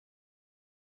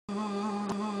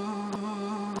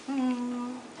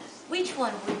Which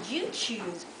one would you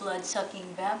choose, blood-sucking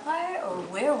vampire or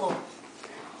werewolf?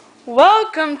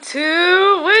 Welcome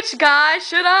to Which Guy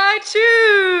Should I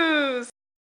Choose?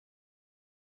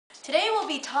 Today we'll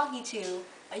be talking to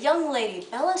a young lady,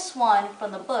 Bella Swan,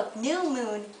 from the book New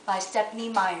Moon by Stephenie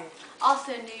Meyer.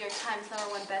 Also New York Times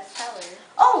 #1 bestseller.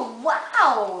 Oh,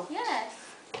 wow! Yes.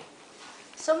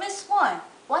 So, Miss Swan,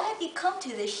 why have you come to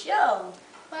this show?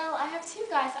 Well, I have two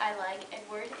guys I like,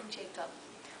 Edward and Jacob.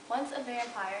 One's a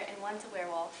vampire and one's a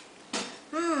werewolf.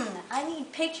 I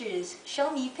need pictures.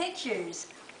 Show me pictures.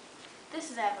 This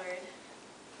is Edward.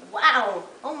 Wow!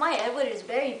 Oh my, Edward is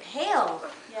very pale.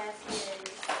 Yes, he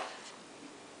is.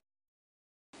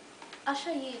 I'll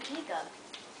show you Jacob.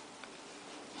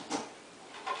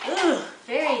 Ugh,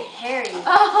 very hairy.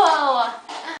 Oh!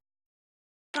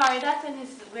 Sorry, that's in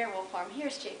his werewolf form.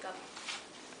 Here's Jacob.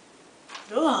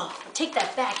 Ugh, take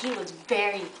that back. He was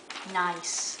very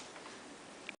nice.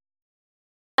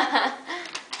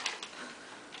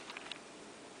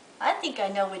 I think I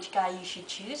know which guy you should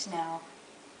choose now.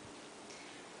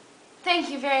 Thank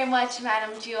you very much,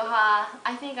 Madam Juha.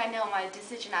 I think I know my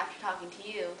decision after talking to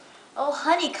you. Oh,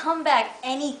 honey, come back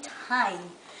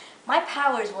anytime. My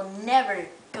powers will never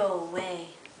go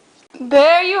away.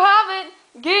 There you have it.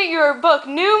 Get your book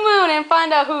New Moon and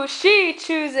find out who she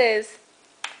chooses.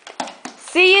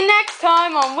 See you next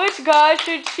time on Which Guy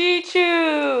Should She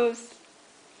Choose?